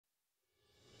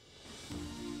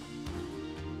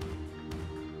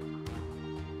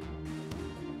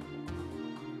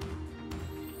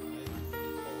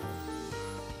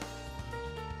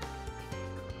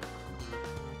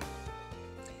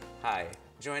Hi.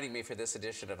 Joining me for this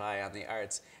edition of Eye on the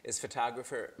Arts is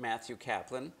photographer Matthew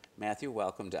Kaplan. Matthew,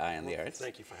 welcome to Eye on the Arts.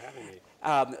 Thank you for having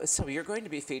me. So you're going to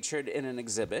be featured in an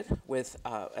exhibit with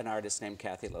an artist named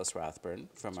Kathy Loos-Rothburn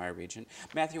from our region.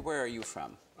 Matthew, where are you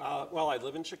from? Well, I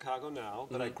live in Chicago now,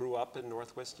 but I grew up in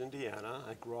Northwest Indiana.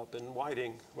 I grew up in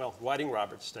Whiting,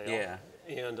 Robertsdale. Yeah.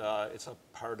 And it's a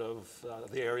part of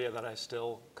the area that I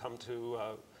still come to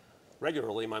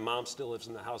regularly. My mom still lives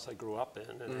in the house I grew up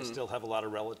in, and I still have a lot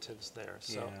of relatives there.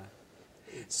 So,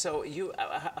 So you,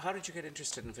 how did you get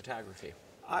interested in photography?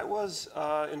 I was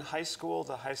in high school,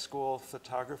 the high school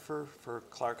photographer for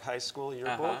Clark High School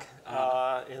yearbook,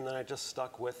 and then I just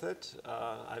stuck with it.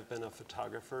 I've been a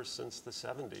photographer since the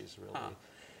 70s, really.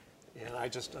 And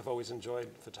I've always enjoyed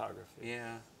photography.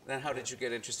 Yeah. Then how did you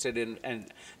get interested in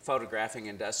photographing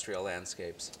industrial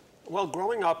landscapes? Well,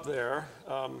 growing up there,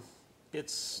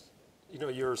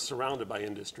 you're surrounded by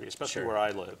industry, especially where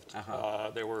I lived.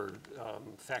 There were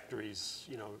factories,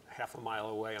 half a mile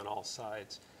away on all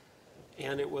sides.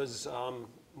 And it was,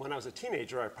 when I was a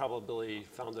teenager, I probably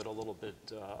found it a little bit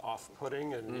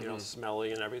off-putting and,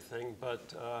 smelly and everything.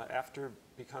 But after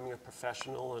becoming a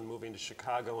professional and moving to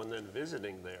Chicago and then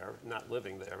visiting there, not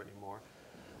living there anymore,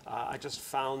 I just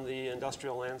found the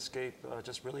industrial landscape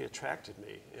just really attracted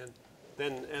me. And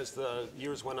then as the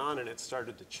years went on and it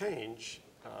started to change,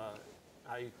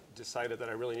 I decided that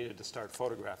I really needed to start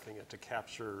photographing it to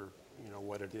capture,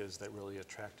 what it is that really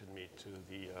attracted me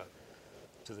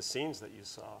to the scenes that you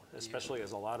saw, especially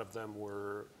as a lot of them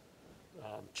were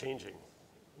changing.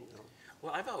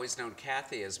 Well, I've always known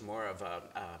Kathy as more of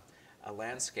a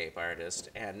landscape artist,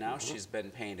 and now she's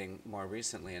been painting more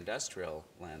recently industrial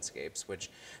landscapes, which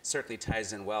certainly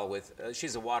ties in well with,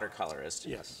 she's a watercolorist.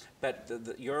 Yes. But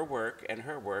your work and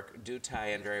her work do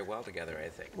tie in very well together, I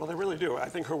think. Well, they really do. I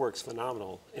think her work's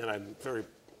phenomenal, and I'm very,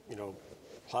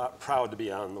 proud to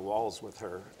be on the walls with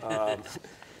her.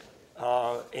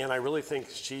 And I really think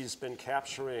she's been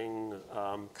capturing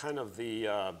kind of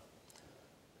the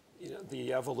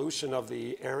evolution of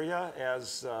the area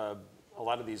as a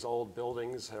lot of these old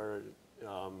buildings are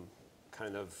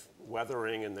kind of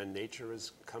weathering, and then nature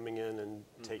is coming in and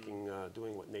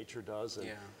doing what nature does. And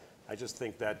I just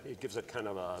think that it gives it kind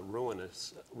of a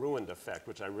ruined effect,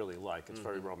 which I really like. It's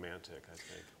very romantic, I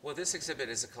think. Well, this exhibit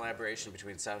is a collaboration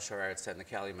between South Shore Arts and the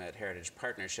Calumet Heritage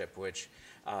Partnership, which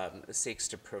seeks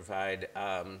to provide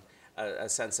a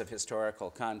sense of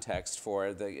historical context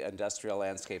for the industrial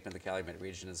landscape in the Calumet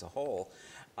region as a whole.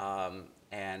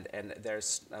 And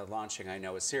there's launching, I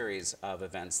know, a series of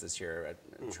events this year,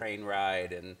 a train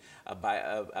ride and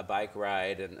a bike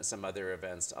ride and some other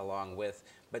events along with,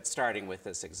 but starting with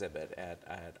this exhibit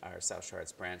at our South Shore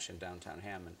Arts branch in downtown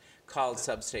Hammond called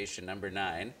Substation Number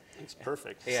 9. It's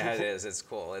perfect. Yeah, it is. It's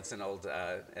cool. It's an old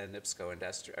NIPSCO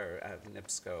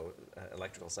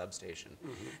electrical substation.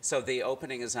 So the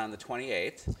opening is on the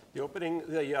 28th. The opening,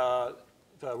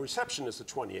 the reception is the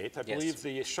 28th. I believe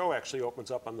the show actually opens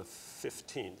up on the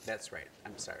 15th. That's right.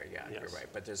 I'm sorry. Yeah, you're right.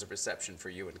 But there's a reception for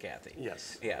you and Kathy.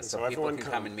 Yes. Yeah, so people can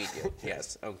come and meet you.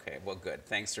 Yes. Okay. Well, good.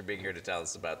 Thanks for being here to tell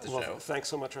us about the show. Thanks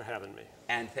so much for having me.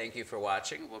 And thank you for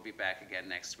watching. We'll be back again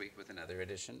next week with another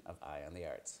edition of Eye on the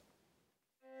Arts.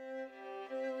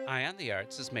 Eye on the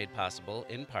Arts is made possible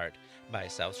in part by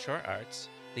South Shore Arts,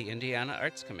 the Indiana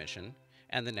Arts Commission,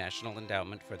 and the National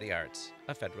Endowment for the Arts,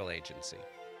 a federal agency.